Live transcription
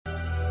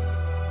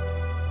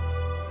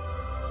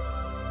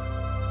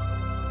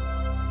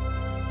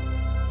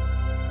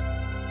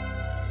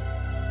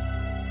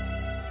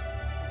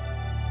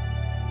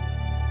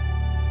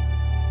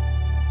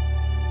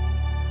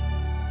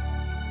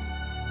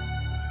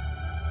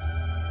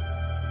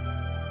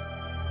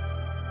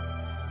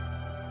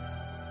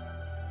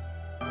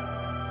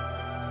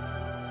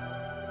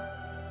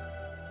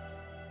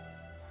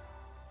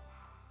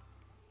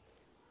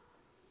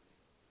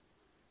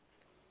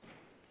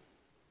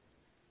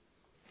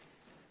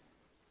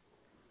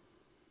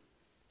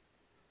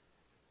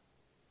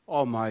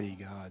Almighty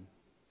God,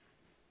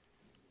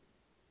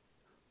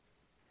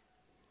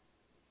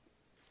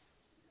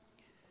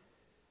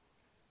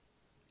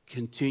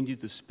 continue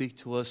to speak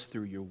to us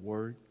through your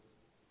word.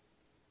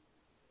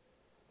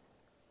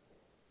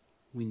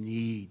 We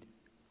need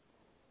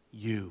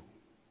you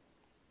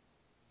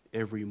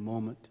every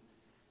moment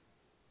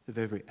of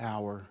every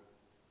hour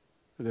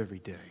of every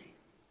day.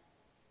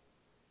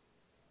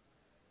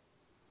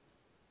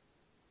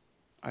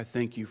 I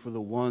thank you for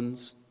the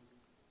ones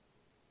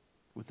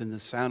within the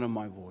sound of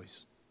my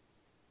voice.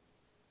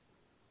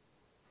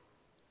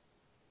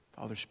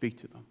 Father, speak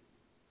to them.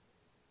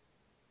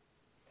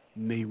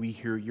 May we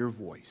hear your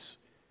voice,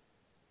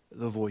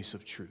 the voice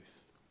of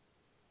truth.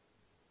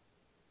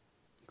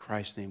 In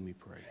Christ's name we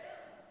pray.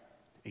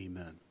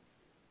 Amen.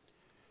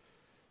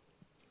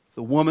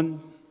 The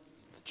woman,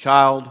 the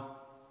child,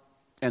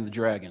 and the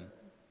dragon.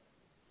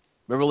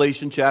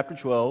 Revelation chapter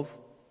 12,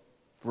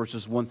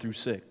 verses 1 through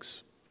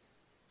 6.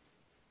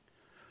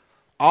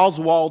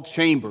 Oswald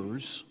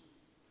Chambers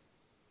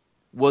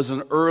was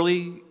an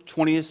early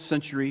 20th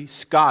century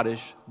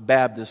Scottish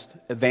Baptist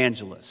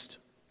evangelist.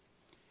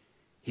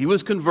 He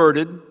was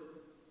converted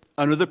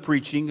under the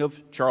preaching of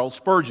Charles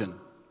Spurgeon.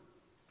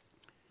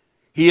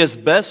 He is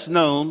best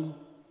known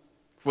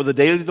for the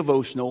daily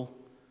devotional,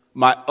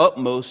 My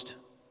Utmost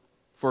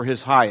for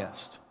His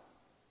Highest.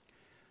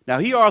 Now,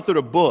 he authored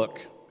a book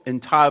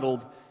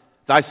entitled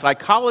Thy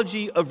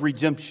Psychology of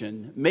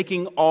Redemption,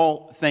 Making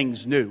All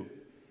Things New.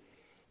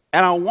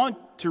 And I want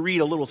to read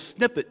a little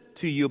snippet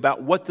to you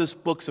about what this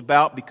book's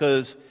about,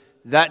 because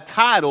that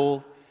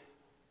title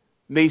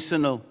may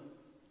send a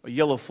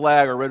yellow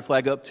flag or red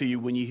flag up to you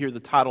when you hear the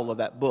title of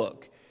that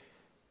book.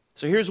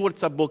 So here's what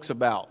the book's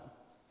about.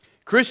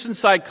 Christian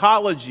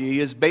psychology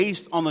is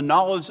based on the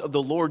knowledge of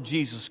the Lord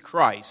Jesus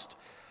Christ,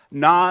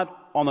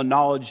 not on the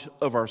knowledge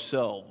of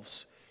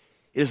ourselves.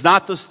 It is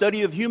not the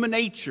study of human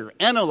nature,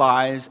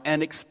 analyzed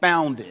and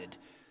expounded,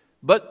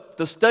 but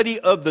the study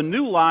of the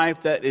new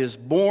life that is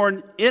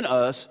born in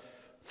us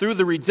through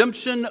the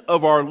redemption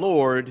of our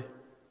Lord,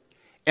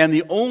 and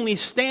the only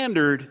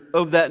standard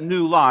of that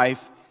new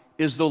life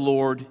is the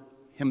Lord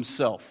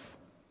Himself.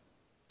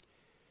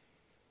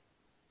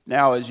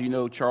 Now, as you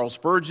know, Charles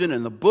Spurgeon,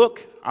 in the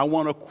book, I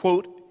want to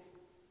quote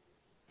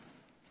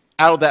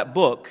out of that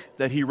book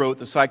that he wrote,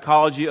 The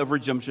Psychology of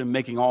Redemption,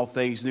 Making All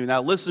Things New.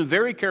 Now, listen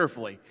very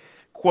carefully.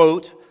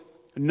 Quote,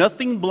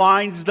 "Nothing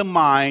blinds the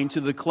mind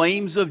to the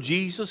claims of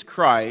Jesus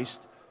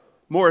Christ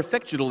more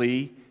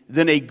effectually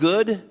than a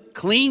good,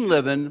 clean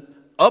living,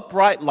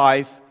 upright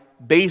life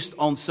based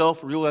on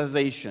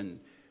self-realization.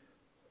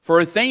 For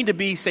a thing to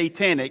be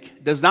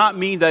satanic does not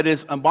mean that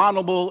it's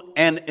abominable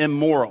and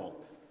immoral.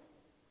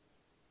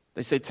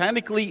 The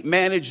satanically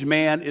managed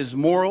man is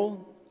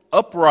moral,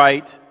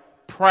 upright,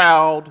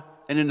 proud,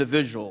 and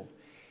individual.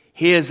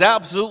 He is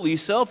absolutely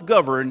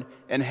self-governed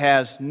and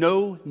has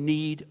no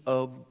need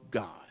of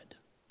God."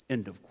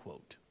 End of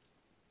quote.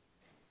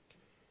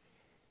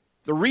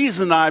 The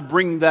reason I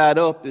bring that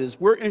up is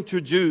we're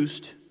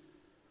introduced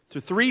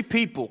to three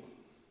people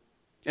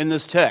in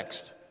this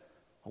text: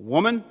 a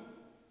woman,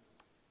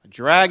 a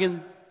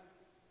dragon,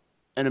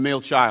 and a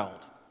male child.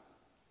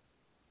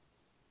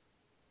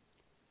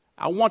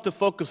 I want to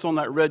focus on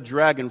that red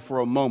dragon for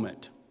a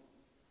moment,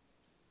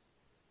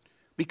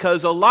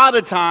 because a lot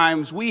of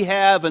times we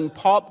have in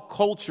pop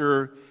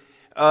culture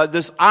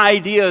this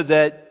idea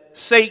that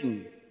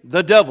Satan,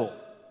 the devil,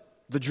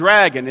 the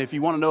dragon, if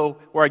you want to know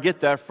where I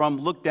get that from,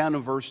 look down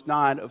in verse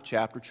 9 of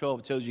chapter 12.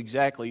 It tells you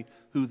exactly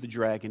who the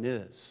dragon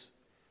is.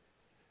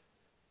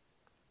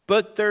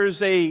 But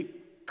there's a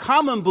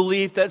common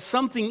belief that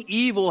something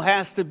evil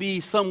has to be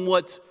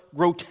somewhat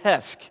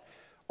grotesque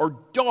or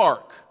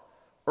dark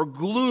or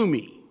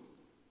gloomy.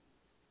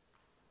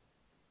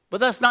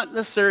 But that's not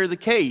necessarily the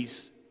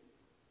case.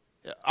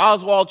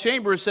 Oswald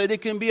Chambers said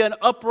it can be an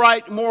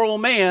upright, moral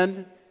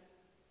man,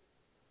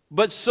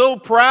 but so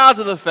proud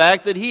of the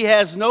fact that he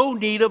has no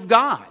need of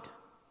God.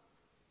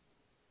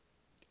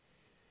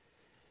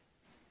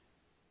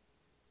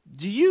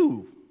 Do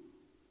you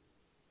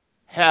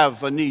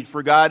have a need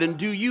for God, and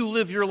do you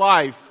live your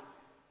life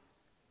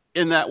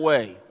in that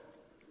way?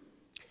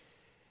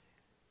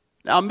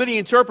 Now, many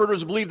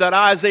interpreters believe that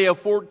Isaiah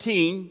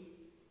 14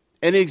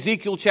 and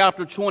Ezekiel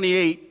chapter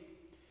 28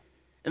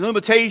 and the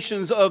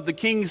limitations of the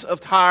kings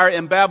of Tyre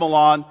and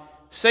Babylon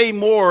say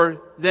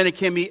more than it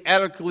can be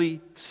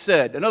adequately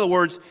said. In other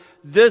words,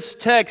 this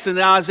text in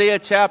Isaiah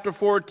chapter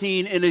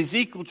 14 and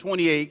Ezekiel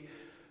 28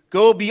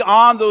 go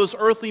beyond those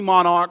earthly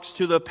monarchs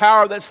to the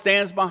power that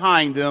stands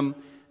behind them,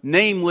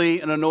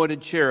 namely an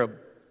anointed cherub.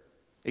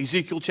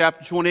 Ezekiel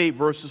chapter 28,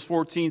 verses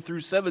 14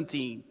 through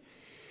 17.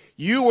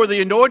 "You are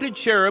the anointed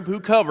cherub who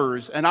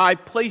covers, and I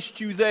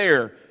placed you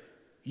there.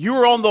 You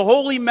are on the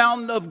holy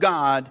mountain of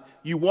God.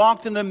 You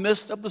walked in the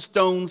midst of the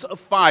stones of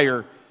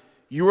fire.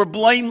 You were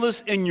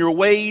blameless in your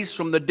ways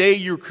from the day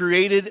you were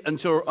created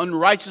until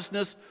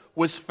unrighteousness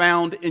was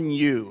found in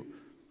you.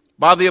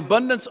 By the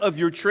abundance of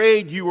your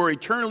trade you were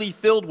eternally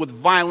filled with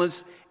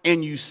violence,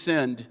 and you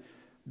sinned.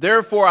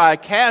 Therefore I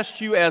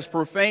cast you as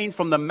profane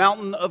from the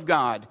mountain of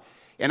God,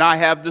 and I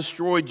have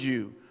destroyed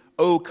you,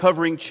 O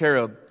covering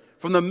cherub,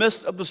 from the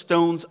midst of the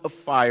stones of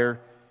fire.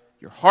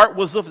 Your heart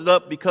was lifted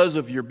up because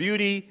of your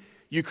beauty.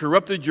 You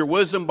corrupted your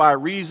wisdom by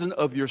reason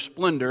of your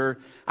splendor.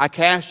 I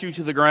cast you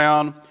to the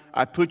ground.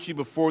 I put you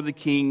before the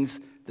kings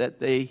that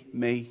they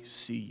may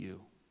see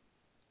you.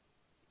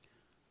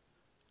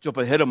 Jump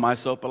ahead of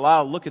myself, but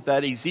I'll look at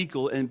that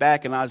Ezekiel and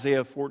back in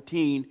Isaiah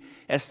 14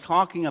 as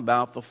talking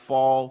about the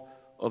fall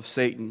of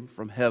Satan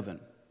from heaven.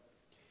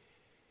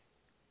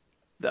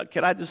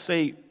 Can I just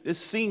say, it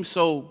seems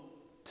so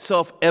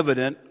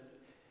self-evident.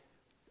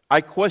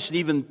 I question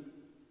even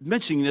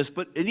mentioning this,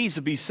 but it needs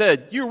to be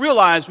said. You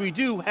realize we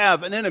do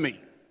have an enemy.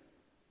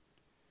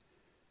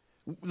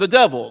 The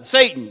devil,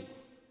 Satan.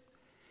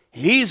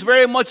 He's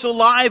very much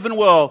alive and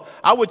well.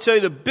 I would tell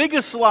you the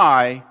biggest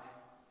lie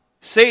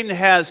Satan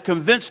has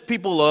convinced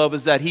people of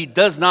is that he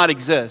does not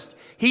exist.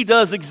 He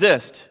does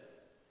exist.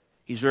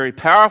 He's very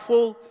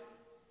powerful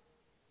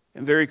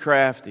and very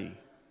crafty.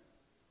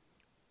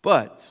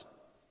 But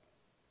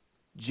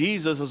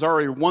Jesus has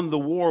already won the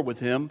war with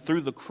him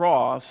through the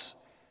cross.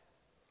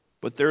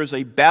 But there is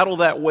a battle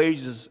that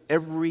wages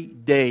every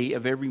day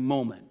of every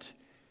moment.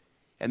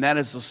 And that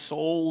is the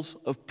souls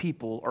of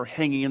people are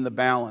hanging in the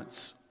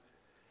balance.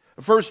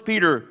 1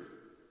 Peter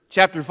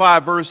chapter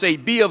 5, verse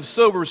 8, be of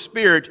sober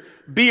spirit,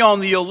 be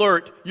on the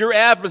alert. Your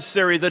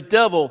adversary, the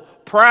devil,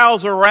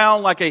 prowls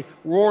around like a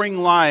roaring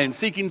lion,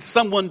 seeking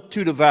someone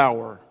to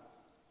devour.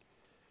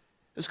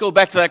 Let's go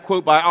back to that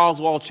quote by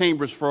Oswald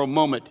Chambers for a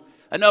moment.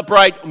 An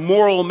upright,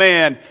 moral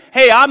man.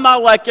 Hey, I'm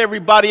not like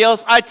everybody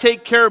else. I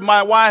take care of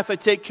my wife. I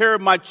take care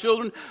of my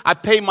children. I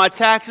pay my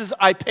taxes.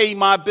 I pay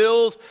my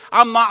bills.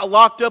 I'm not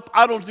locked up.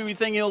 I don't do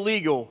anything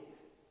illegal.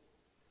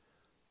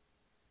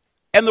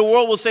 And the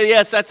world will say,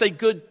 yes, that's a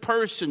good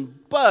person.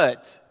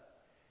 But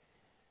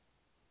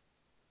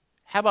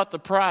how about the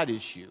pride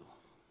issue?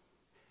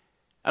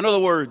 In other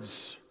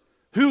words,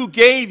 who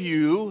gave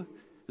you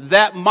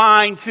that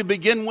mind to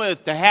begin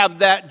with, to have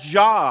that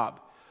job?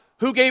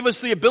 Who gave us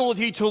the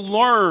ability to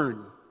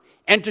learn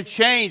and to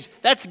change?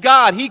 That's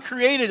God. He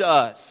created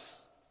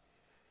us.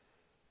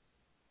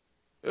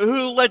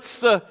 Who lets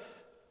the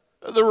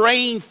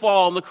rain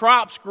fall and the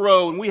crops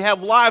grow and we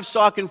have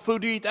livestock and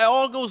food to eat? That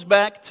all goes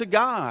back to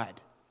God.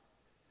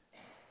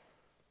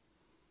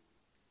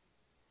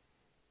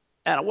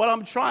 And what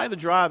I'm trying to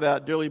drive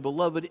at, dearly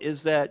beloved,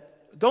 is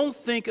that don't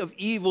think of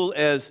evil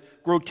as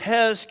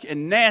grotesque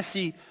and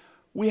nasty.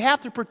 We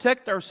have to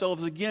protect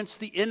ourselves against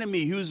the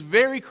enemy who's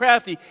very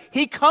crafty.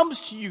 He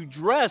comes to you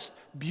dressed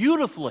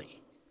beautifully.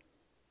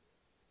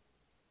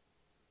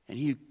 And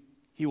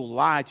he will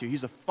lie to you.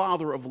 He's a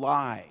father of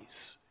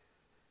lies.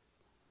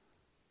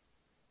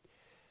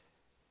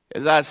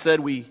 As I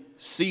said, we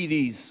see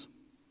these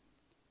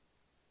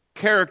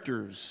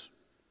characters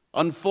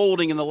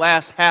unfolding in the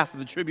last half of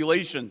the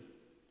tribulation.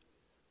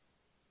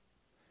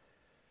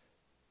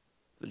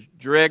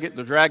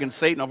 The dragon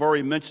Satan, I've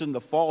already mentioned,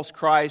 the false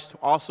Christ,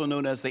 also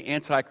known as the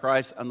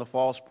Antichrist and the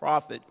false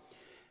prophet.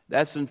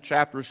 That's in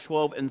chapters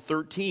 12 and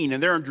 13.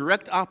 And they're in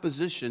direct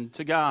opposition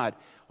to God,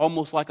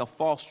 almost like a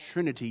false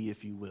trinity,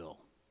 if you will.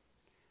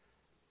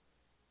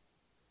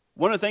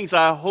 One of the things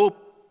I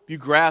hope you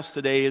grasp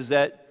today is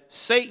that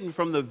Satan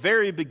from the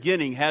very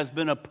beginning has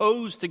been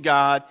opposed to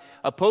God,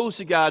 opposed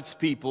to God's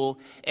people,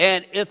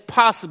 and if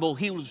possible,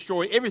 he will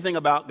destroy everything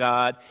about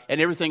God and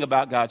everything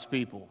about God's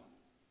people.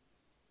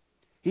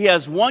 He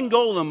has one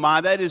goal in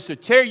mind, that is to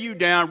tear you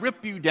down,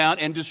 rip you down,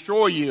 and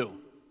destroy you.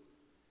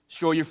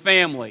 Destroy your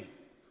family.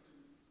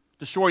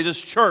 Destroy this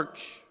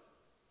church.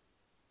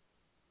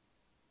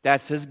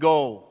 That's his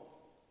goal.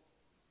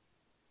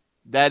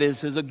 That is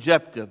his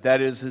objective.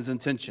 That is his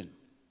intention.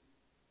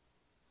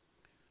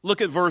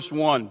 Look at verse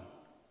 1. It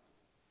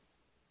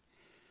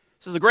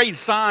says, a great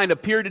sign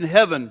appeared in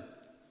heaven,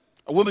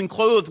 a woman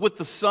clothed with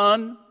the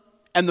sun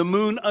and the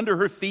moon under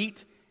her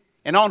feet,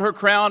 and on her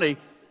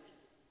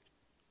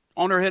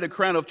head a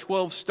crown of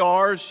 12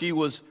 stars. She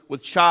was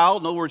with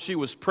child. In other words, she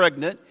was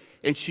pregnant.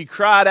 And she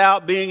cried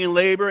out, being in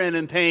labor and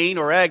in pain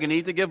or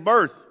agony to give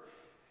birth.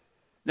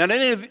 Now,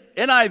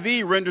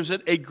 NIV renders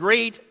it a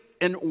great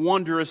and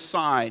wondrous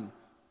sign.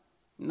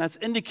 And that's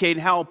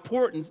indicating how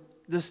important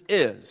this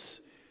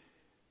is.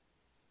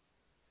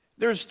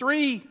 There's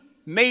three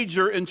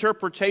major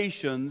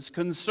interpretations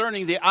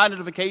concerning the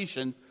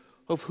identification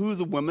of who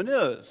the woman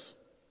is.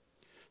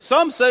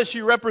 Some say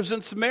she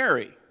represents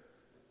Mary,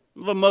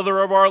 the mother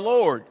of our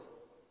Lord.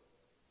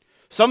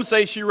 Some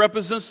say she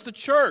represents the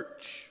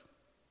church.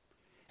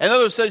 And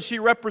others say she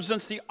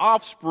represents the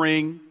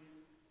offspring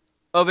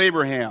of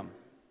Abraham.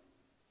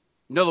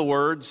 In other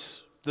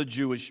words, the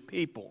Jewish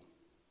people.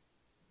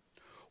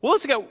 Well,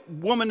 let's look at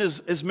woman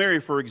as Mary,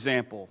 for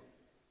example.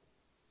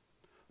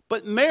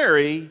 But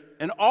Mary,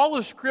 in all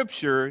of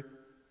Scripture,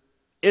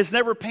 is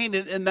never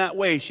painted in that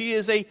way. She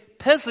is a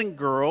peasant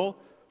girl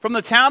from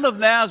the town of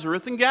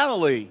Nazareth in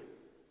Galilee.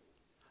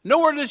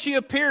 Nowhere does she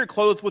appear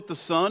clothed with the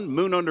sun,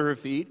 moon under her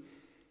feet,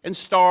 and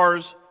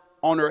stars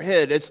on her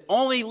head. It's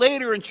only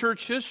later in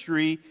church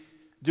history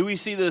do we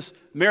see this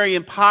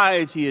Marian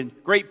piety and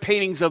great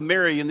paintings of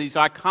Mary and these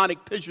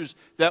iconic pictures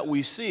that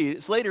we see.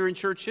 It's later in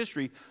church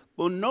history,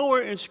 but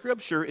nowhere in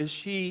Scripture is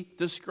she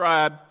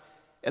described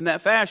in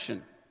that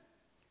fashion.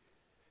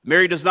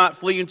 Mary does not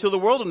flee into the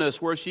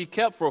wilderness where she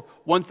kept for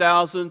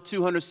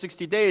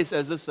 1,260 days,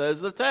 as it says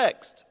in the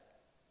text.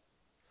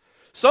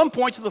 Some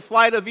point to the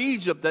flight of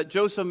Egypt that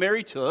Joseph and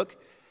Mary took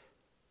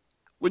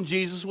when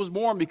Jesus was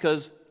born,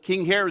 because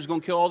King Herod is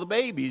going to kill all the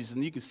babies.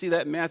 And you can see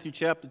that in Matthew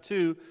chapter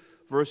 2,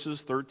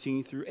 verses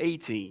 13 through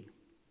 18.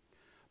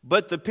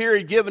 But the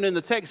period given in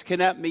the text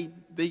cannot be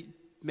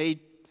made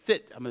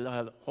fit.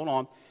 Hold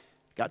on,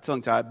 got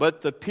tongue-tied.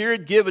 But the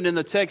period given in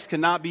the text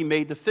cannot be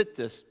made to fit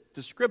this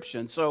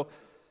description. So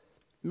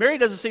Mary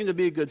doesn't seem to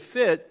be a good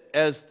fit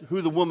as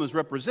who the woman's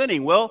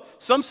representing. Well,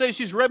 some say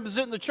she's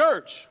representing the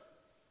church.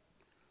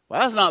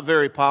 Well, that's not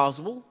very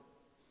possible,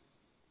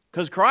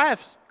 because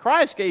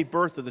Christ gave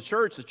birth to the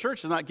church. The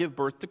church does not give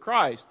birth to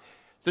Christ.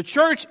 The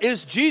church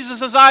is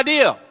Jesus'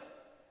 idea.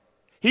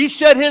 He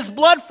shed his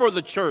blood for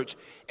the church.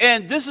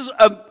 And this is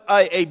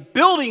a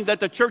building that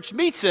the church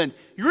meets in.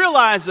 You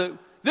realize that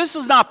this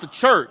is not the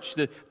church,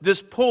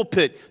 this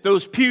pulpit,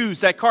 those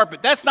pews, that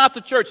carpet. That's not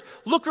the church.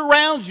 Look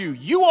around you.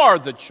 You are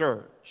the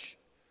church.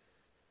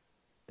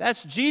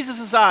 That's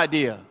Jesus'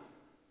 idea.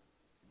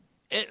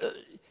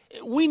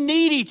 We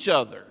need each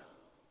other.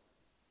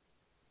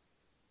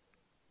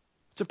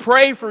 To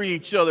pray for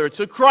each other,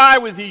 to cry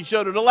with each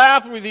other, to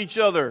laugh with each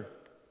other.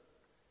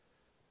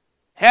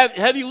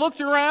 Have you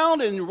looked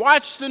around and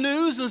watched the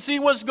news and see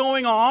what's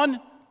going on?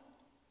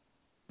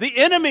 The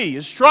enemy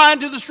is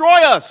trying to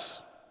destroy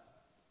us.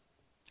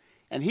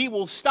 And he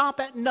will stop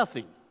at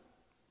nothing.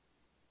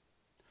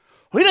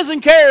 He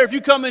doesn't care if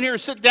you come in here,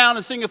 sit down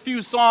and sing a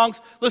few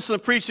songs, listen to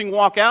preaching,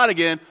 walk out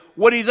again.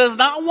 What he does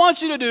not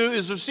want you to do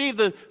is receive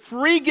the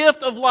free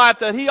gift of life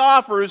that he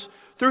offers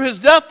through his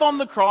death on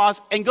the cross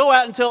and go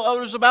out and tell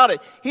others about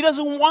it. He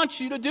doesn't want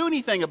you to do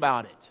anything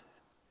about it.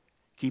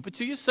 Keep it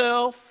to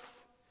yourself,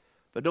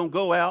 but don't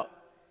go out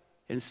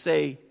and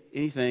say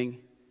anything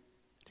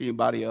to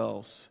anybody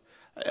else.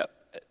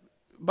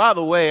 By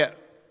the way,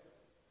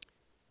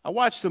 I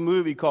watched a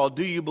movie called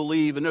Do You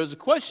Believe? And there was a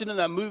question in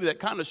that movie that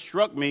kind of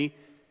struck me.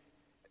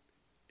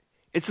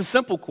 It's a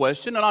simple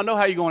question, and I know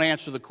how you're going to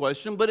answer the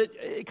question, but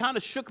it kind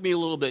of shook me a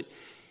little bit.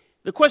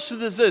 The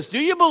question is this: do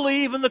you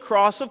believe in the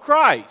cross of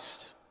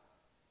Christ?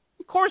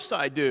 Of course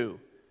I do.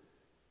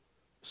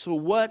 So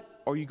what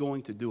are you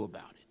going to do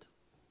about it?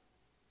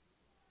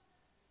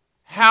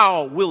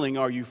 How willing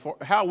are you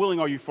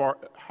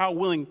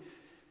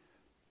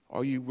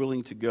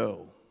willing to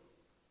go?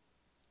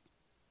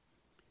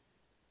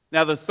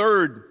 Now, the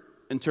third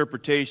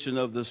interpretation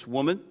of this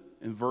woman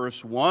in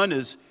verse 1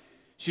 is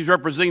she's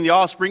representing the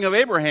offspring of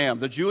Abraham,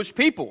 the Jewish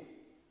people.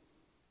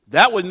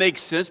 That would make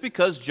sense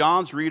because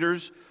John's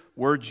readers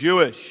were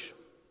Jewish.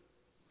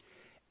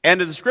 And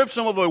the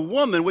description of a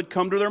woman would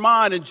come to their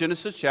mind in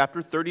Genesis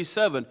chapter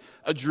 37,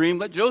 a dream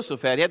that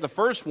Joseph had. He had the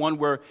first one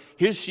where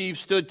his sheaves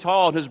stood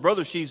tall and his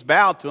brother's sheaves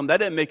bowed to him. That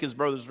didn't make his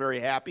brothers very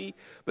happy.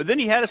 But then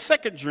he had a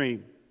second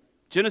dream.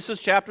 Genesis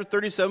chapter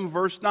 37,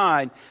 verse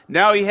 9.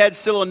 Now he had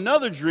still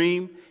another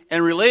dream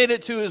and related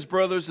it to his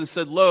brothers and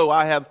said, Lo,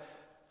 I have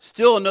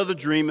still another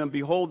dream, and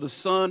behold, the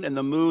sun and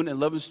the moon and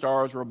 11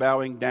 stars were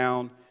bowing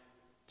down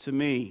to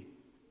me.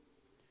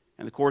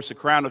 And of course, the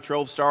crown of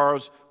 12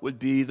 stars would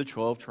be the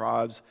 12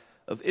 tribes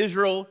of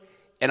Israel.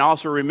 And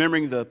also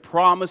remembering the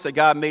promise that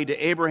God made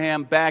to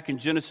Abraham back in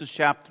Genesis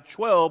chapter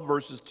 12,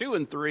 verses 2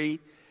 and 3.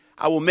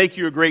 I will make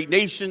you a great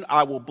nation.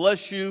 I will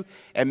bless you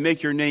and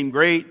make your name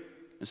great.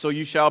 And so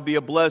you shall be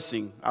a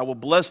blessing. I will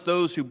bless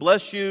those who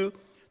bless you.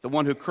 The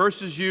one who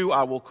curses you,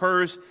 I will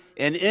curse.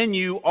 And in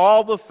you,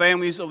 all the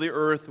families of the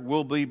earth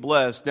will be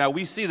blessed. Now,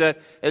 we see that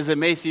as a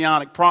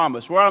messianic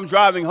promise. Where I'm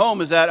driving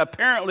home is that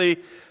apparently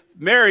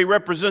Mary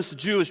represents the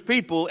Jewish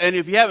people. And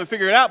if you haven't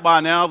figured it out by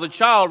now, the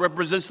child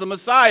represents the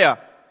Messiah.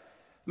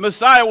 The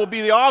Messiah will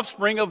be the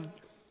offspring of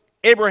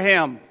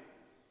Abraham,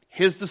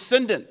 his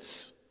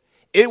descendants.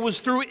 It was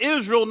through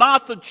Israel,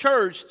 not the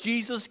church,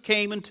 Jesus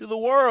came into the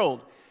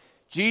world.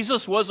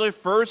 Jesus was a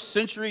first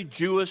century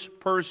Jewish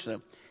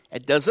person.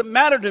 It doesn't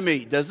matter to me.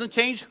 It doesn't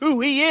change who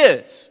he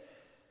is.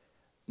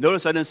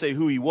 Notice I didn't say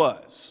who he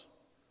was.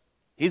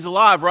 He's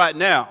alive right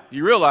now.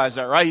 You realize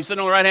that, right? He's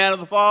sitting on the right hand of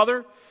the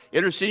Father,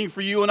 interceding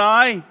for you and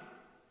I.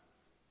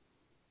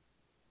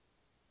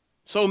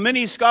 So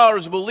many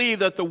scholars believe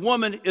that the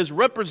woman is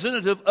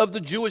representative of the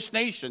Jewish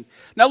nation.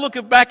 Now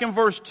look back in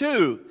verse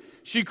 2.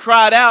 She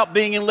cried out,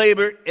 being in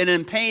labor and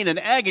in pain and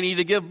agony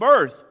to give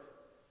birth.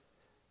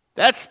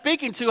 That's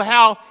speaking to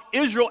how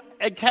Israel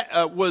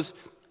was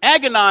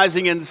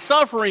agonizing and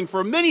suffering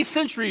for many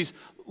centuries,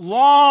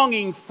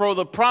 longing for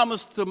the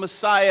promised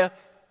Messiah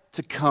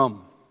to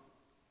come.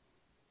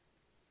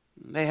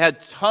 They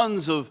had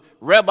tons of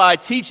rabbi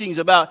teachings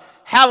about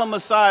how the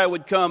Messiah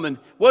would come and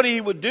what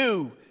he would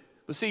do.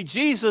 But see,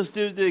 Jesus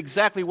did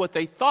exactly what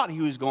they thought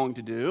he was going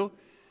to do.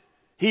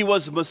 He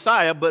was the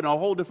Messiah, but in a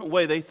whole different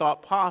way they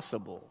thought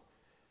possible.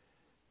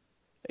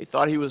 They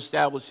thought he would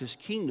establish his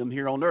kingdom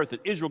here on earth,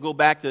 that Israel go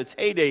back to its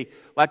heyday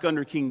like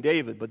under King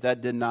David, but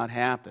that did not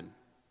happen.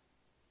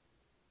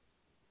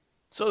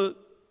 So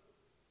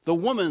the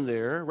woman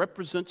there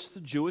represents the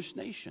Jewish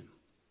nation.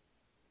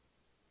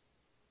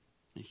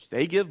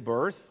 They give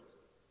birth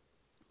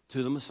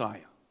to the Messiah.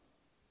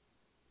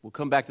 We'll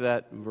come back to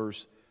that in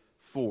verse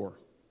 5.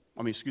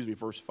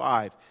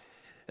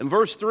 In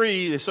verse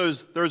 3, it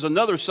says, "There's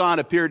another sign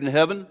appeared in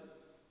heaven,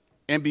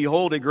 and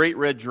behold, a great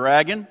red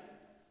dragon,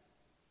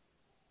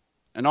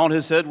 and on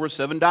his head were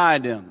 7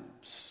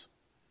 diadems.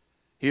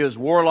 He is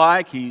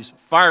warlike, he's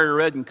fiery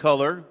red in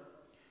color,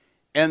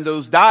 and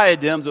those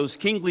diadems, those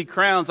kingly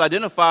crowns,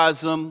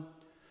 identifies them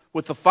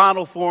with the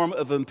final form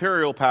of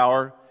imperial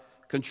power,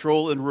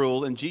 control, and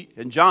rule.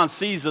 And John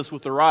sees this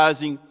with the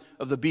rising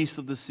of the beast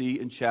of the sea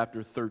in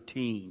chapter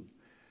 13.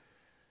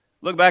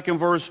 Look back in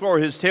verse 4.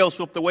 His tail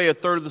swept away a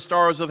third of the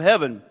stars of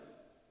heaven,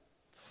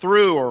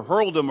 threw or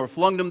hurled them or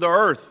flung them to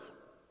earth.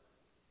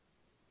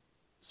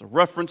 It's a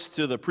reference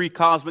to the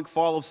pre-cosmic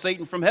fall of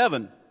Satan from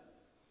heaven.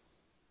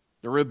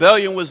 The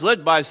rebellion was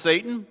led by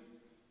Satan,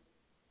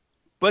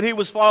 but he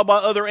was followed by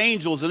other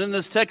angels. And in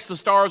this text, the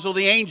stars are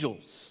the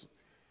angels.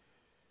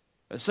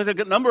 A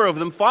significant number of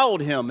them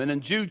followed him. And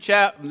in Jude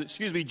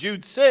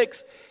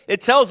 6,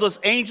 it tells us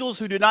angels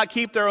who do not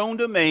keep their own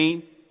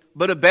domain,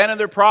 but abandon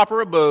their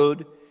proper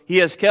abode, he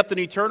has kept in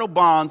eternal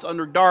bonds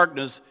under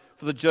darkness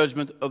for the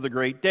judgment of the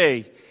great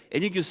day.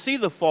 And you can see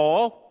the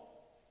fall,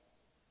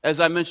 as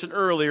I mentioned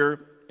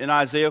earlier, in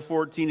Isaiah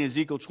 14 and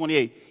Ezekiel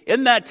 28.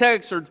 In that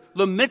text are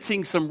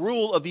lamenting some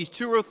rule of these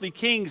 2 earthly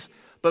kings,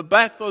 but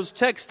back those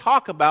texts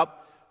talk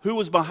about who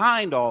was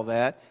behind all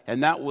that,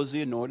 and that was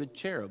the anointed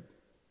cherub,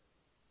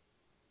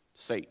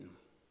 Satan,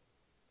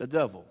 the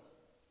devil.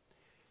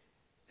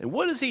 And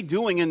what is he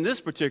doing in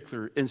this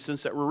particular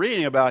instance that we're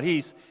reading about?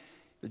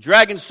 The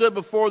dragon stood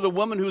before the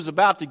woman who was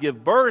about to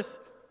give birth,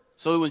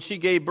 so that when she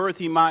gave birth,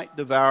 he might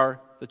devour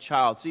the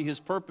child. See, his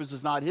purpose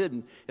is not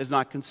hidden, is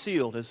not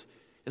concealed, is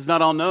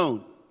not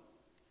unknown.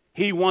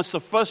 He wants to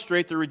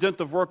frustrate the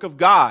redemptive work of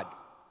God,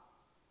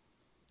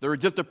 the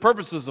redemptive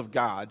purposes of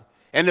God,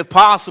 and if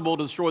possible,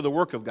 to destroy the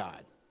work of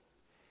God.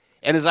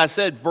 And as I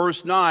said,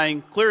 verse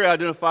 9 clearly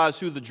identifies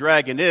who the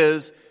dragon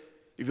is.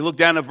 If you look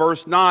down at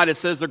verse 9, it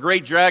says, "The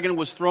great dragon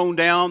was thrown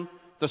down,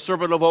 the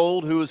serpent of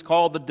old, who is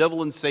called the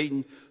devil and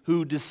Satan,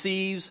 who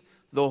deceives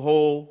the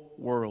whole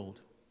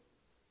world."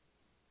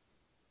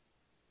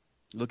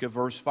 Look at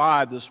verse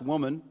 5. This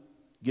woman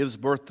gives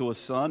birth to a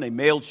son, a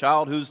male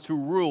child who's to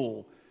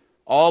rule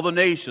all the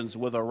nations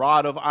with a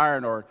rod of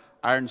iron or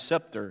iron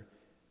scepter.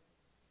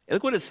 And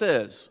look what it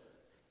says.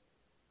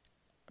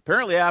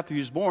 Apparently after he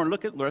was born,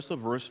 look at the rest of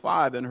verse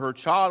 5. "And her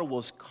child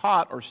was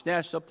caught or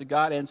snatched up to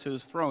God and to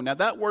his throne." Now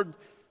that word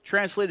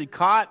translated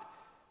caught,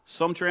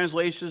 some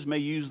translations may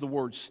use the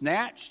word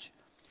snatched,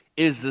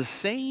 is the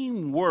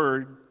same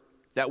word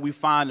that we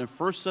find in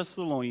 1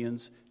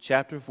 Thessalonians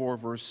chapter 4,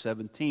 verse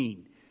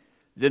 17.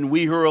 "Then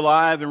we who are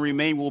alive and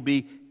remain will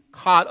be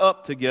caught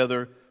up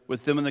together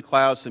with them in the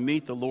clouds to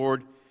meet the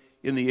Lord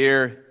in the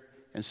air,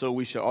 and so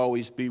we shall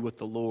always be with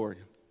the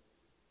Lord."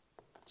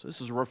 So this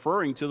is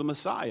referring to the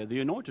Messiah, the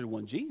anointed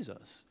one,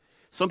 Jesus.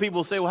 Some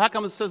people say, well, how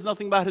come it says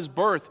nothing about his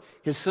birth,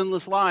 his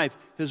sinless life,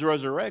 his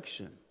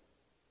resurrection?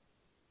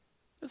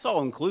 It's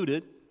all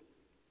included.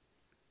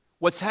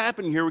 What's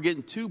happening here, we're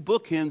getting 2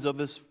 bookends of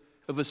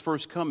his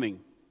first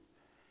coming.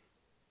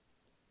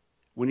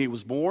 When he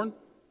was born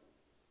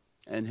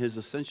and his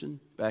ascension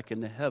back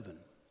into heaven.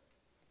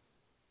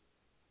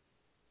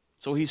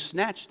 So he's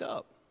snatched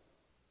up.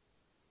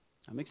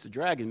 That makes the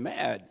dragon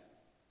mad.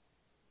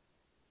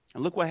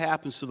 And look what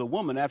happens to the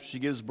woman after she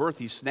gives birth.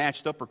 He's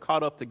snatched up or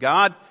caught up to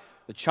God,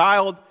 the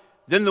child.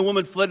 Then the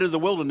woman fled into the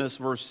wilderness,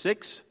 verse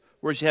 6,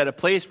 where she had a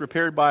place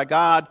prepared by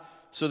God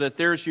so that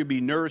there she would be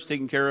nursed,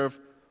 taken care of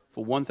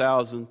for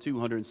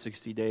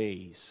 1,260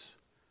 days.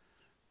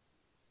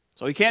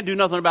 So he can't do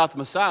nothing about the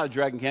Messiah, the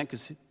dragon can't,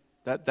 because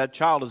that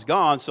child is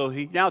gone. So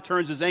he now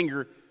turns his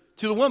anger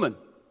to the woman.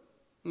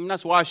 And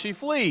that's why she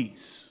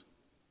flees.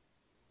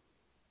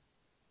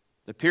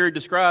 The period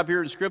described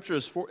here in Scripture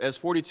as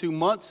 42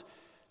 months,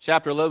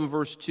 chapter 11,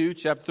 verse 2,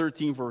 chapter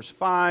 13, verse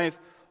 5,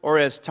 or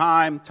as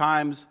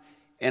times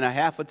and a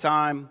half a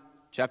time,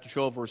 chapter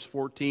 12, verse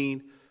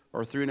 14,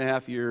 or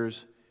 3.5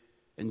 years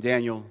in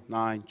Daniel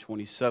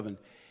 9:27.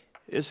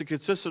 It's a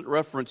consistent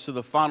reference to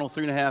the final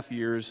 3.5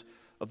 years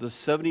of the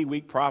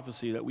 70-week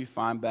prophecy that we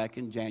find back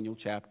in Daniel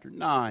chapter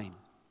 9.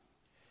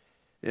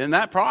 In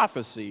that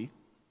prophecy,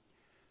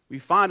 we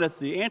find that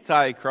the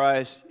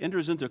Antichrist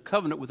enters into a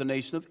covenant with the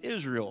nation of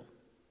Israel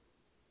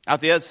at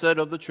the outset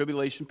of the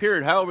tribulation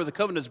period. However, the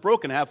covenant is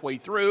broken halfway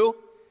through.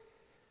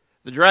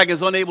 The dragon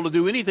is unable to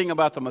do anything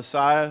about the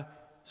Messiah,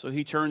 so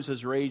he turns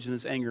his rage and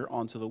his anger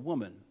onto the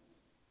woman.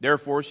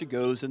 Therefore, she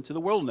goes into the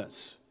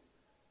wilderness,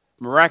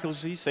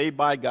 miraculously saved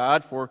by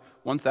God for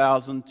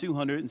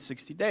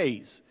 1,260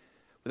 days.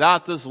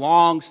 Without this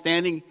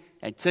long-standing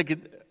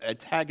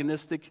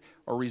antagonistic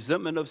or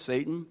resentment of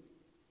Satan,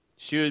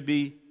 she would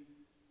be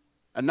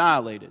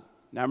annihilated,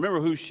 Now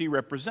remember who she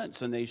represents,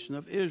 the nation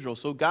of Israel.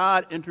 So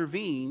God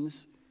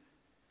intervenes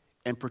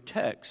and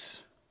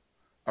protects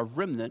a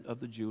remnant of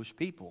the Jewish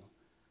people.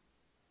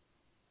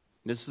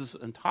 This is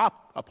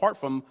apart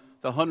from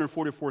the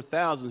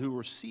 144,000 who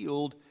were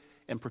sealed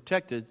and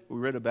protected, we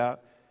read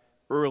about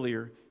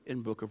earlier in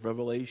the book of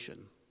Revelation.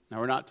 Now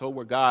we're not told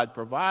where God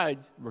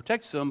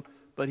protects them,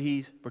 but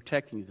He's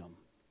protecting them.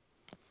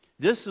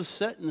 This is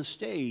setting the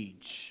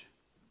stage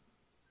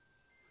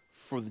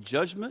for the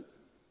judgment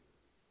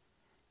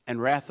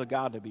and wrath of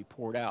God to be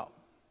poured out.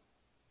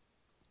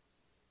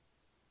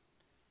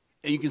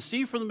 And you can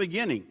see from the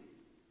beginning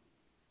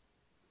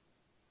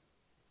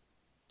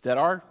that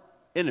our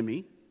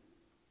enemy,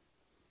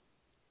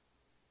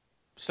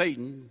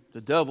 Satan,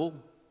 the devil,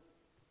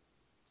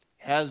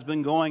 has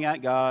been going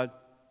at God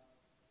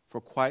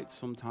for quite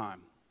some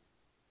time.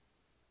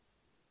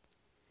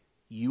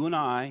 You and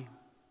I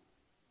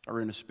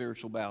are in a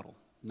spiritual battle,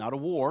 not a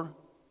war.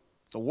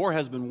 The war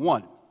has been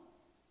won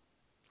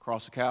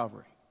across the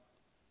Calvary.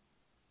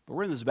 But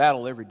we're in this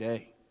battle every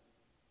day.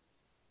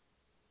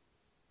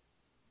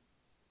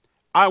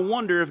 I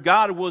wonder if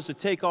God was to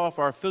take off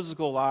our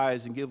physical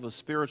eyes and give us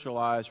spiritual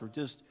eyes for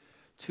just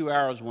 2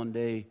 hours one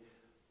day,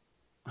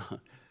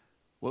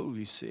 what would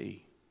we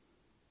see?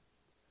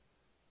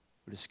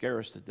 Would it scare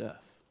us to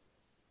death?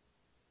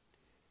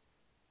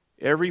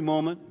 Every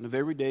moment of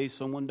every day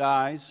someone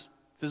dies,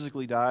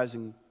 physically dies,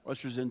 and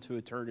ushers into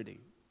eternity.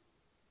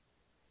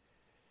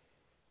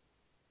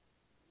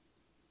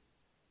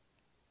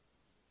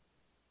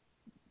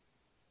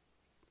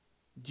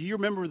 Do you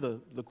remember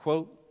the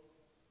quote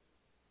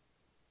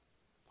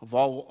of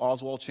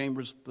Oswald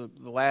Chambers, the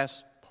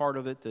last part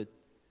of it, that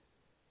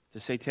the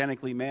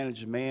satanically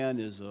managed man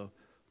is a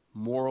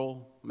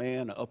moral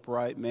man, an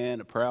upright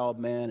man, a proud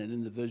man, an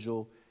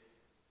individual.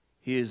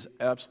 He is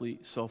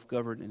absolutely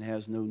self-governed and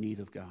has no need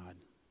of God.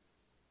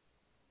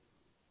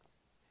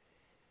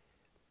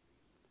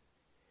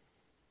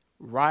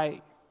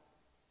 Right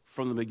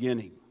from the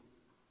beginning,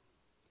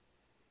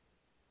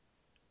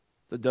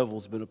 the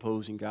devil's been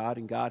opposing God,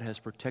 and God has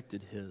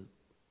protected him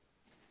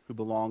who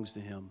belongs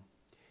to him.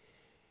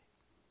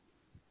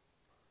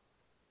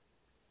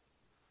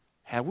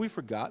 Have we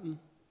forgotten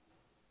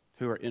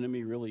who our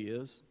enemy really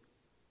is?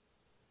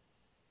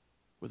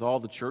 With all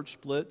the church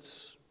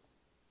splits,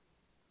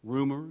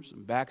 rumors,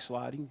 and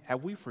backsliding,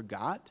 have we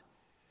forgot?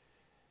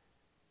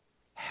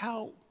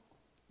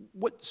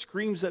 What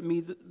screams at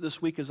me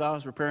this week as I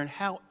was preparing,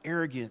 how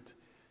arrogant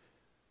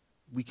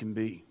we can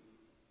be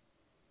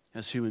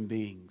as human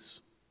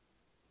beings.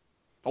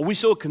 Are we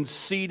so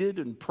conceited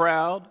and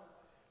proud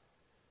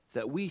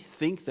that we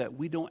think that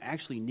we don't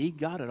actually need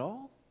God at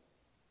all?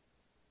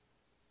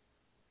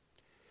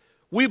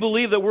 We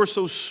believe that we're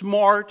so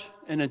smart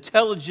and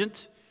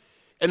intelligent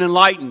and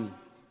enlightened.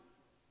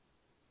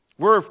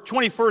 We're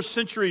 21st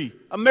century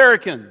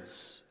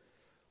Americans.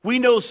 We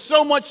know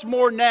so much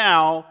more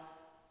now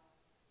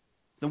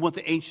than what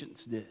the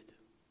ancients did.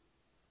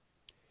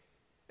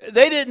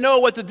 They didn't know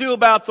what to do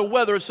about the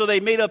weather, so they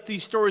made up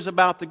these stories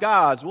about the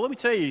gods. Well, let me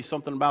tell you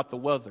something about the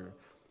weather.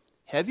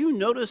 Have you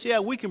noticed,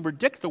 we can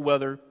predict the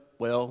weather,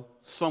 well,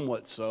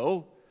 somewhat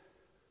so.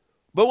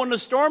 But when the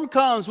storm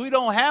comes, we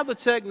don't have the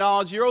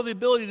technology or the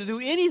ability to do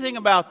anything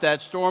about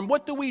that storm.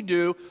 What do we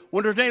do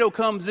when a tornado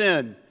comes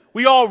in?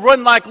 We all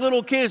run like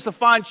little kids to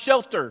find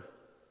shelter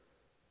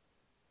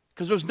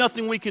because there's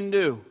nothing we can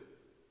do.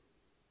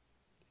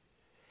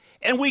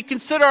 And we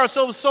consider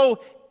ourselves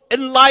so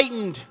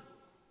enlightened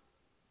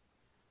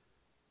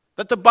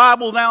that the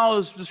Bible now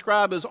is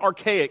described as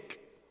archaic.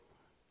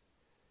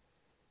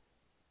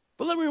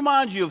 But let me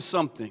remind you of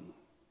something.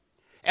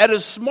 And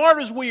as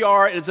smart as we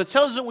are, as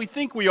intelligent as we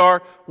think we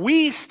are,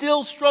 we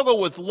still struggle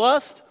with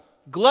lust,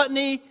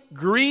 gluttony,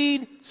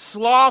 greed,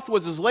 sloth,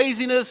 which is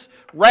laziness,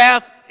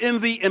 wrath,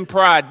 envy, and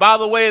pride. By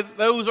the way,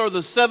 those are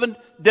the 7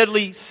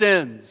 deadly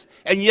sins.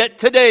 And yet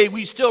today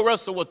we still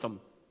wrestle with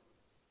them.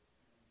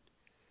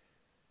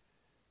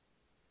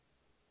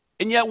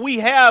 And yet we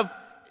have,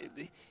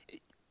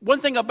 one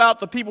thing about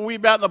the people we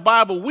read about in the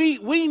Bible,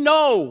 we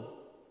know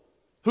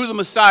who the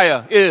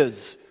Messiah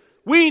is.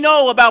 We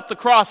know about the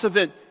cross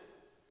event.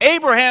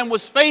 Abraham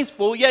was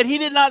faithful, yet he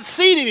did not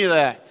see any of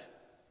that.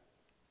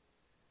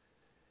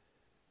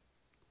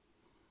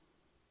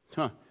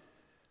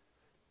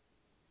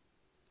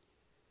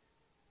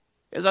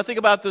 As I think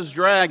about this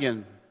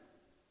dragon,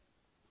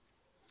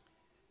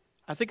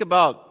 I think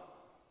about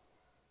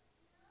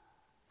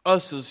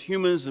us as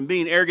humans and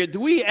being arrogant. Do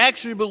we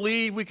actually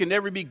believe we can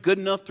never be good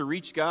enough to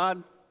reach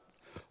God?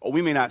 Or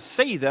we may not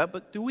say that,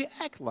 but do we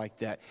act like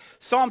that?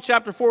 Psalm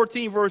chapter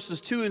 14, verses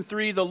 2 and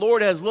 3, the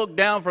Lord has looked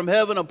down from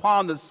heaven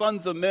upon the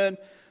sons of men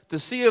to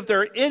see if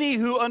there are any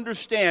who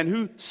understand,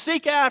 who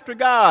seek after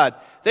God.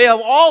 They have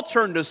all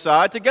turned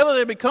aside. Together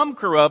they become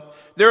corrupt.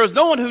 There is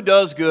no one who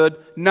does good,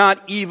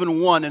 not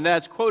even one. And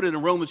that's quoted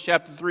in Romans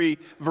chapter 3,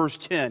 verse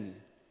 10.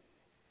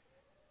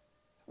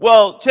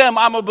 Well, Tim,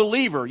 I'm a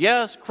believer.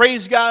 Yes,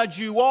 praise God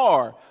you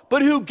are.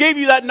 But who gave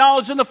you that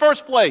knowledge in the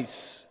first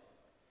place?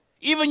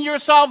 Even your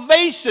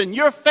salvation,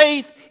 your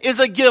faith is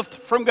a gift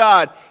from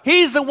God.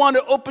 He's the one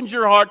who opens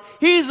your heart.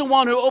 He's the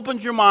one who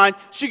opens your mind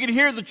so you can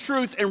hear the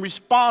truth and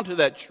respond to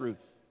that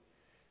truth.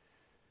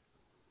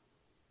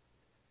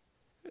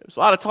 There's a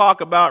lot of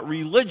talk about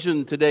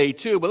religion today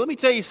too, but let me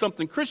tell you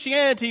something.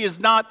 Christianity is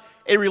not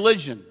a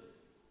religion.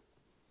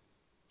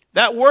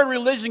 That word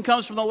religion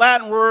comes from the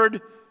Latin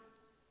word,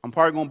 I'm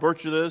probably going to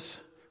butcher this,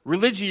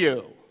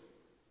 religio.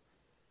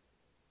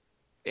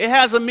 It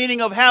has a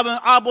meaning of having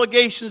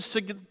obligations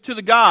to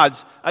the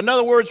gods. In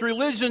other words,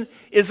 religion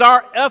is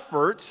our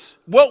efforts,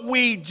 what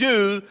we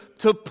do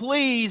to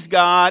please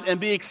God and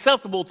be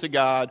acceptable to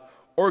God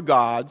or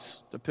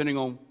gods, depending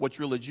on which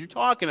religion you're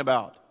talking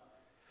about.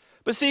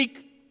 But see,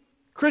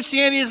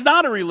 Christianity is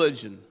not a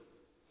religion.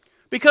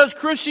 Because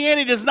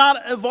Christianity does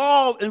not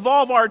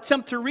involve our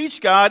attempt to reach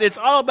God. It's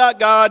all about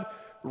God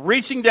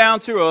reaching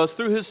down to us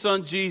through His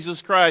Son,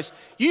 Jesus Christ.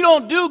 You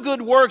don't do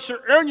good works to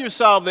earn your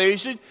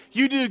salvation.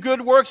 You do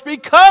good works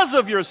because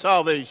of your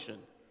salvation.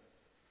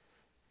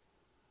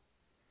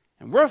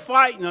 And we're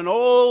fighting an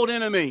old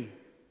enemy.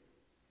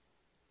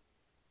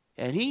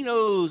 And he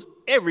knows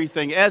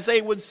everything. As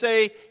they would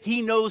say,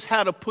 he knows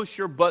how to push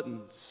your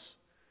buttons.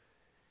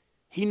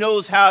 He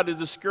knows how to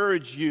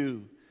discourage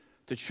you,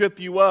 to trip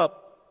you up,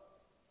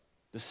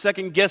 to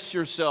second guess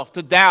yourself,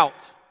 to doubt,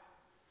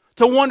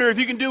 to wonder if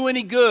you can do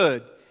any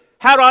good.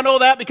 How do I know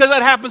that? Because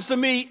that happens to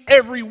me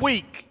every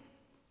week.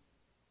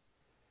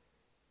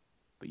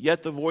 But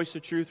yet the voice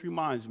of truth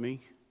reminds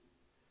me,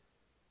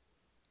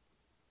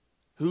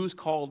 who's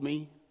called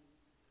me,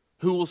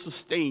 who will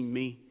sustain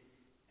me,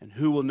 and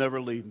who will never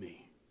leave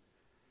me.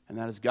 And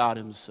that is God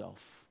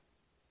Himself.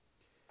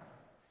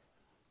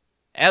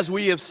 As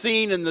we have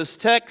seen in this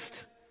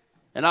text,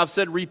 and I've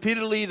said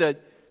repeatedly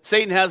that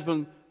Satan has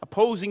been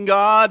opposing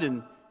God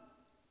and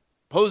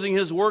opposing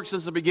His work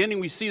since the beginning.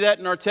 We see that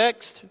in our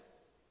text.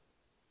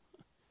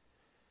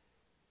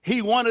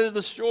 He wanted to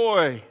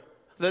destroy.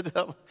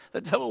 The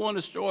devil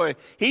wanted to destroy.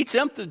 He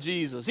tempted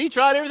Jesus. He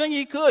tried everything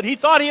he could. He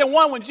thought he had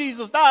won when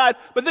Jesus died,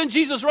 but then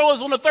Jesus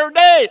rose on the third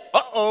day.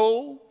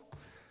 Uh-oh.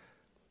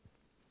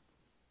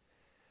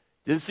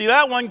 Didn't see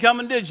that one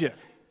coming, did you?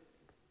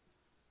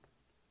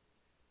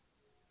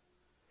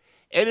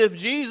 And if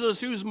Jesus,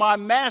 who's my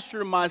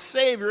master, my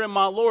Savior, and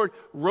my Lord,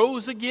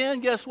 rose again,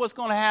 guess what's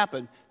going to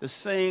happen? The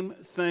same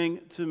thing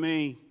to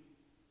me.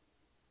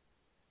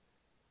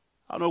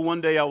 I know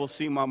one day I will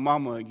see my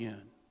mama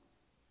again.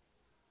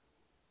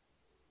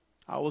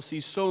 I will see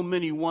so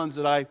many ones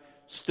that I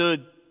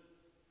stood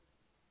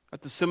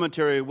at the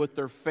cemetery with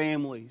their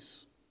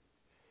families,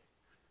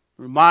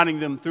 reminding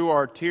them through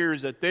our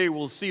tears that they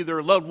will see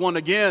their loved one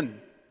again.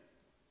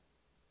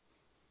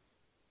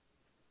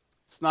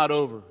 It's not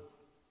over.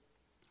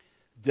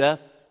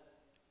 Death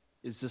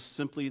is just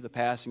simply the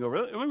passing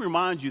over. Let me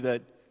remind you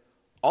that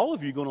all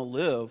of you are going to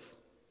live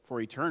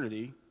for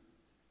eternity.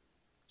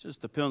 It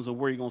just depends on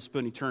where you're going to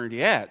spend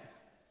eternity at.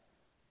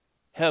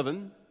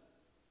 Heaven,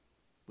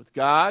 with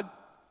God,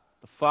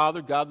 the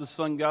Father, God the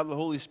Son, God the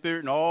Holy Spirit,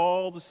 and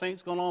all the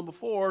saints gone on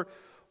before,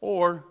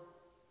 or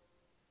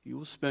you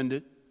will spend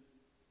it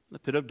in the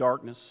pit of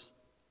darkness,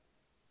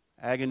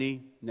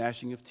 agony,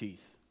 gnashing of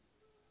teeth.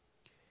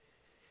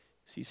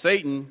 See,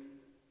 Satan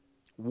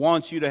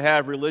wants you to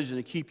have religion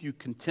to keep you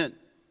content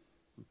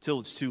until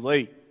it's too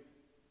late.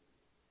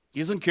 He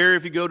doesn't care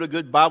if you go to a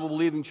good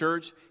Bible-believing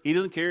church. He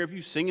doesn't care if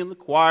you sing in the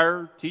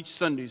choir, teach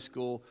Sunday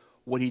school.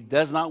 What he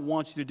does not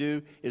want you to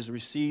do is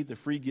receive the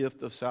free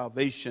gift of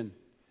salvation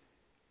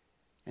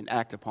and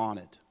act upon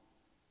it.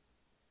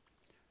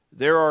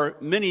 There are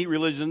many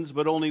religions,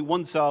 but only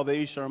one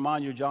salvation. I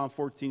remind you, John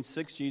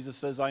 14:6, Jesus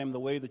says, I am the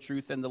way, the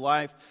truth, and the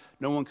life.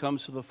 No one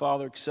comes to the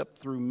Father except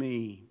through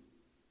me.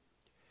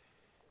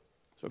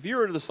 So if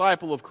you're a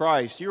disciple of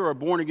Christ, you're a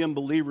born-again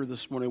believer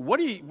this morning, what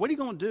are you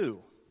going to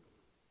do?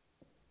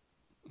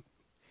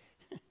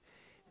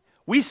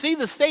 We see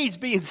the stage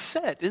being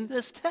set in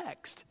this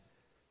text.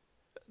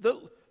 The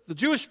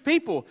Jewish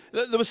people,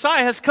 the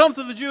Messiah has come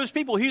through the Jewish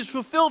people. He's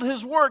fulfilled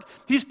His work.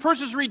 He's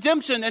purchased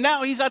redemption, and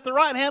now He's at the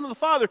right hand of the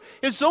Father.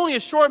 It's only a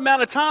short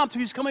amount of time till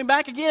He's coming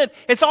back again.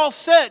 It's all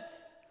set.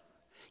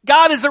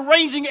 God is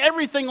arranging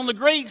everything on the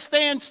great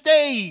stand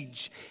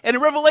stage. And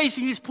in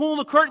Revelation, He's pulling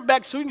the curtain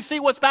back so we can see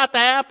what's about to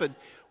happen.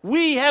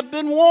 We have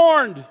been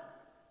warned.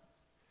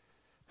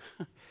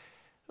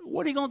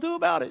 What are you going to do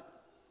about it?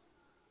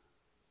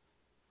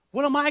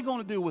 What am I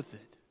going to do with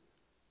it?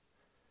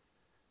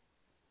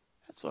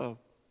 That's a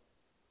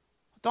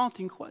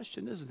daunting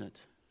question, isn't it?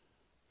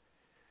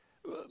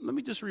 Let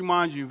me just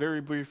remind you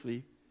very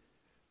briefly.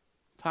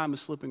 Time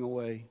is slipping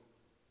away.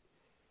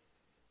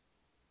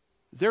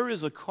 There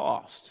is a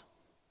cost.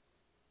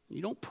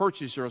 You don't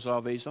purchase your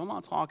salvation. I'm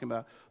not talking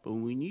about, but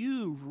when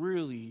you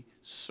really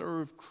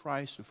serve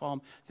Christ and follow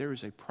Him, there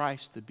is a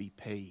price to be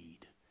paid.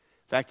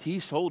 In fact,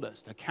 He's told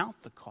us to count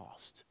the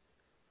cost.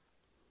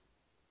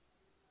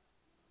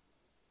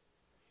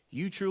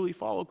 You truly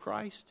follow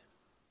Christ?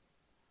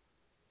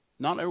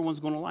 Not everyone's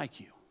going to like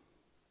you.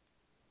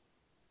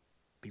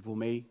 People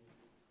may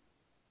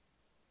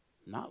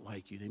not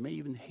like you. They may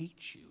even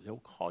hate you. They'll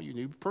call you, and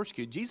they'll be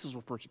persecuted. Jesus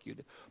was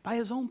persecuted by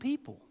his own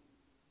people.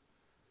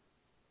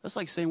 That's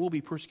like saying we'll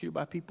be persecuted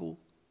by people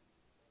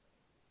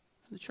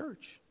in the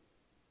church.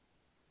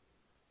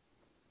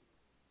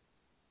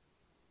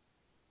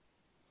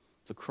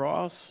 The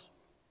cross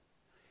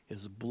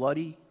is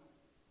bloody,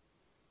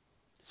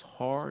 it's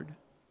hard,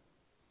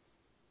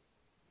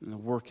 and the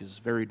work is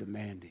very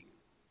demanding.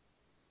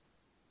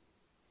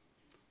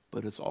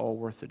 But it's all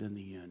worth it in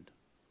the end.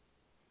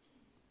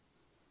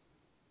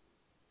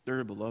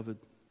 Dear beloved,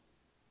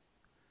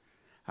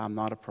 I'm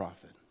not a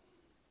prophet.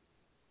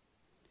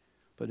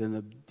 But in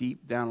the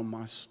deep down of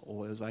my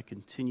soul, as I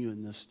continue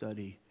in this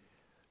study,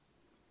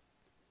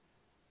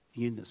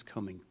 the end is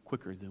coming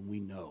quicker than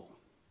we know.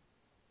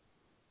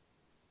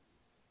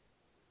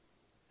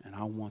 And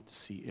I want to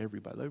see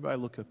everybody. Everybody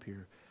look up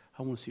here.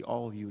 I want to see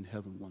all of you in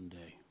heaven one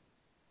day.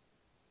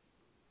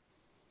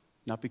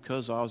 Not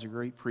because I was a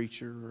great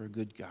preacher or a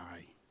good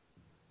guy,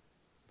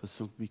 but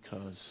simply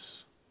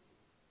because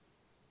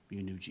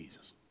you knew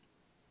Jesus.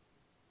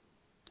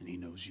 And he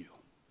knows you.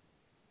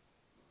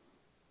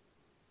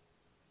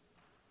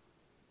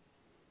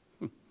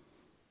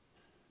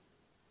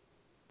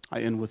 I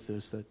end with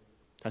this,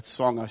 that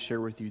song I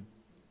shared with you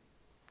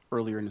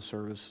earlier in the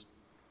service.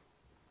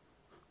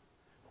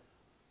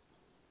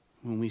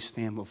 When we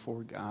stand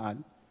before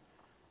God,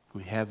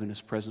 we have in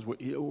his presence,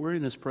 we're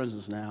in his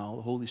presence now,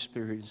 the Holy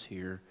Spirit is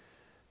here.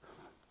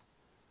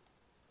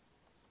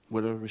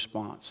 What a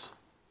response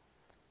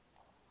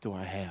do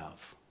I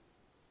have?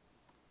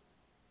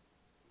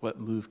 What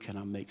move can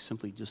I make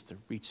simply just to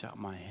reach out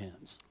my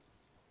hands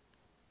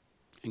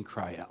and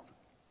cry out,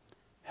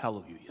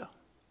 hallelujah.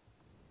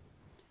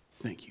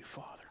 Thank you,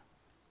 Father.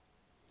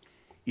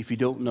 If you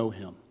don't know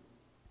him,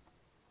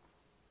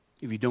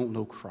 if you don't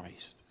know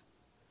Christ,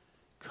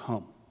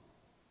 come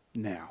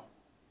now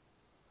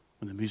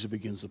when the music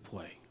begins to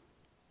play,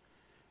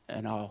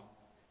 and I'll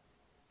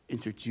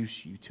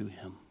introduce you to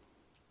him.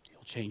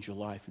 He'll change your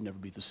life and never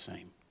be the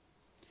same.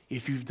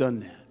 If you've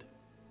done that,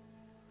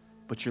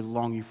 but you're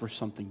longing for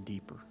something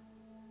deeper,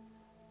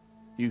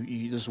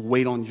 you just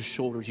weight on your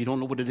shoulders, you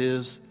don't know what it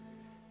is,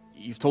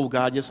 you've told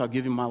God, yes, I'll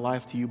give you my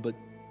life to you, but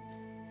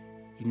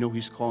you know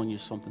he's calling you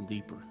something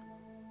deeper.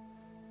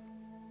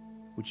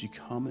 Would you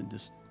come and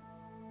just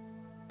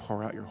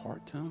pour out your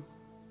heart to him?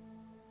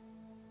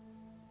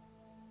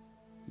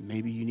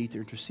 Maybe you need to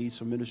intercede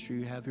some ministry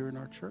you have here in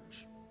our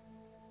church.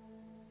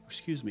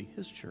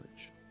 His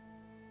church.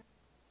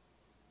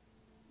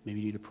 Maybe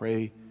you need to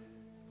pray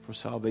for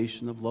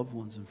salvation of loved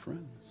ones and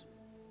friends.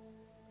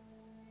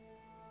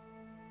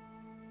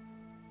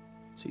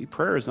 See,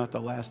 prayer is not the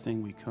last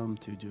thing we come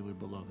to, dearly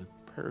beloved.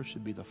 Prayer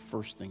should be the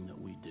first thing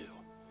that we do.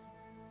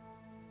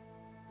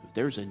 If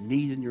there's a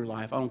need in your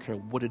life, I don't care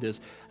what it is.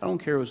 I don't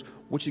care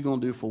what you're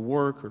going to do for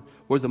work or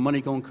where the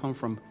money going to come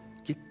from.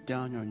 Get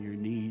down on your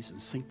knees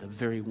and think the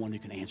very one who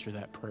can answer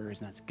that prayer, and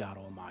that's God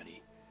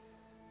Almighty.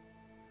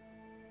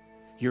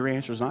 Your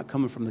answer is not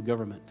coming from the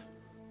government.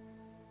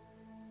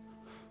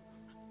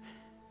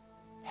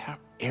 How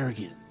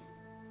arrogant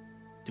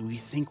do we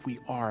think we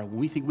are when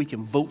we think we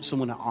can vote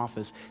someone to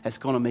office that's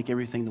going to make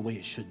everything the way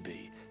it should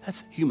be?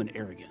 That's human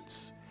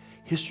arrogance.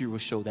 History will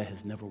show that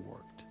has never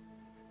worked.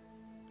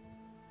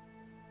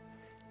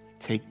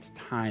 Take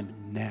time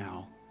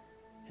now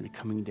in the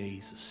coming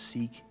days to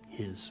seek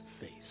his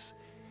face.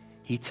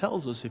 He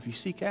tells us if you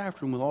seek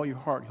after him with all your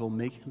heart, he'll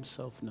make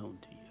himself known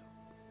to you.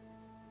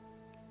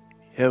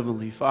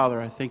 Heavenly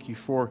Father, I thank you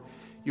for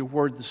your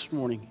word this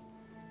morning.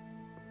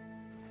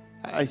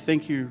 I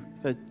thank you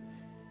that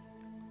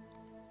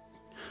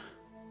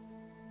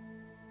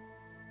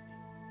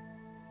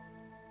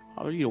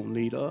Father, you don't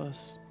need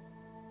us.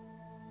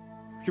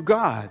 You're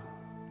God.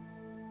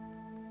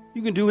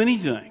 You can do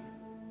anything.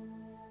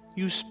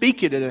 You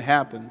speak it and it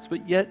happens.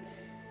 But yet,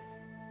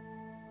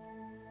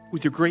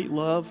 with your great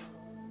love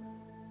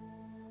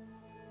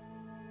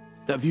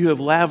that you have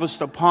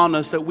lavished upon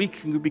us, that we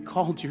can be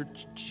called your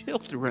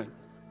children.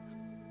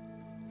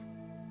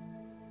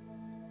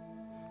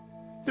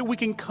 That we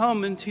can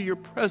come into your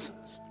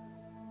presence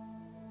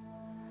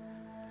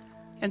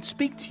and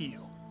speak to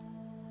you.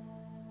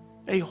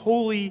 A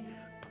holy,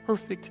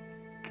 perfect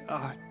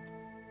God.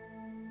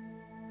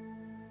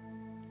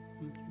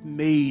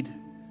 Made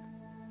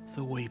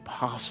the way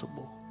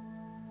possible.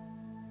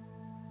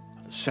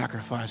 The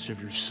sacrifice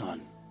of your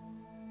Son.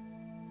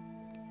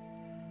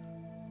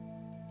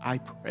 I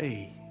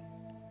pray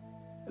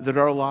that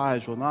our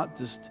lives will not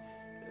just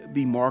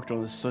be marked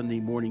on a Sunday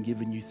morning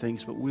giving you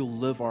thanks, but we'll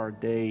live our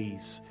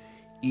days,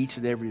 each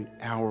and every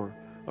hour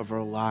of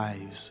our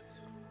lives,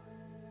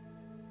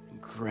 in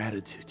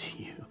gratitude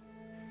to you.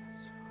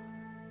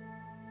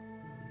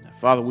 That,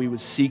 Father, we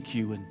would seek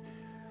you and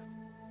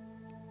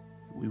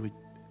we would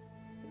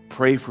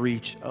pray for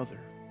each other.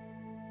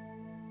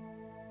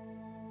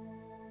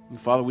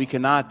 And Father, we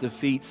cannot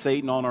defeat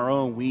Satan on our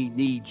own. We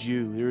need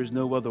you. There is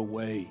no other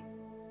way.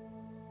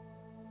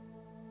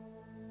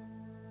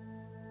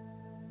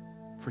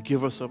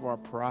 Forgive us of our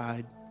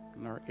pride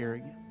and our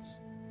arrogance.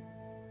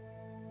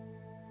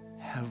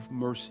 have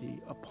mercy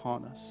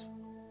upon us.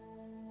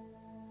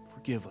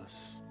 Forgive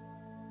us.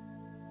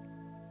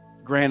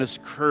 Grant us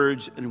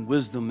courage and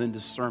wisdom and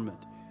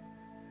discernment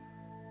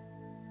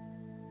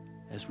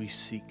as we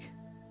seek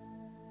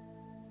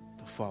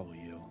to follow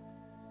you.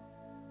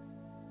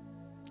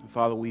 And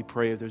Father, we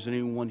pray if there's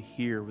anyone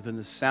here within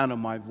the sound of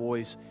my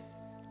voice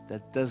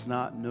that does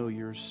not know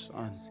your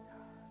Son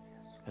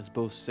as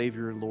both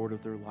Savior and Lord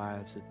of their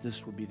lives, that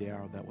this would be the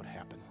hour that would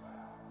happen.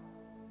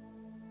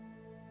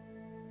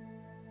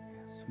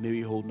 May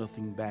we hold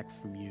nothing back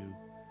from you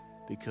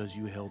because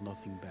you held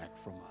nothing back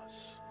from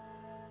us.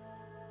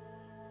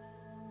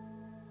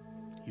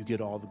 You get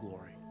all the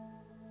glory.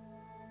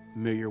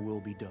 May your will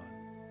be done.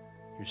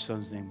 In your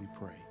Son's name we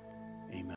pray. Amen.